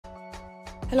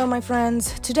Hello, my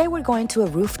friends. Today we're going to a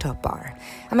rooftop bar.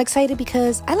 I'm excited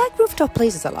because I like rooftop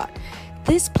places a lot.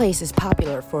 This place is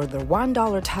popular for the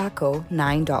 $1 taco,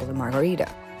 $9 margarita.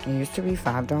 It used to be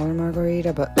 $5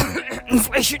 margarita, but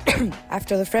inflation.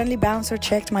 After the friendly bouncer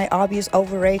checked my obvious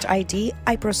overage ID,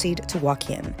 I proceed to walk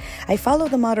in. I follow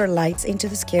the motor lights into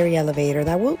the scary elevator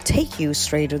that will take you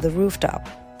straight to the rooftop.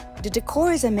 The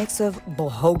decor is a mix of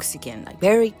bohemian, like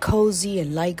very cozy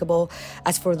and likable.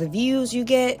 As for the views, you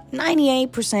get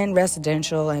 98%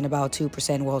 residential and about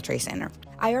 2% World Trade Center.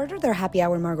 I ordered their happy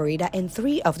hour margarita and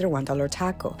 3 of their $1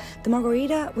 taco. The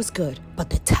margarita was good, but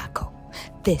the taco,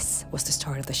 this was the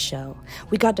start of the show.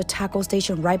 We got the taco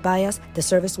station right by us. The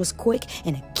service was quick,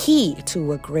 and a key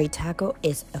to a great taco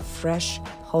is a fresh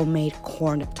homemade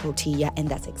corn tortilla, and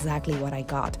that's exactly what I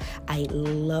got. I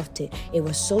loved it. It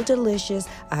was so delicious.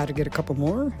 I had to get a couple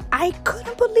more. I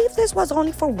couldn't believe this was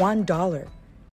only for $1.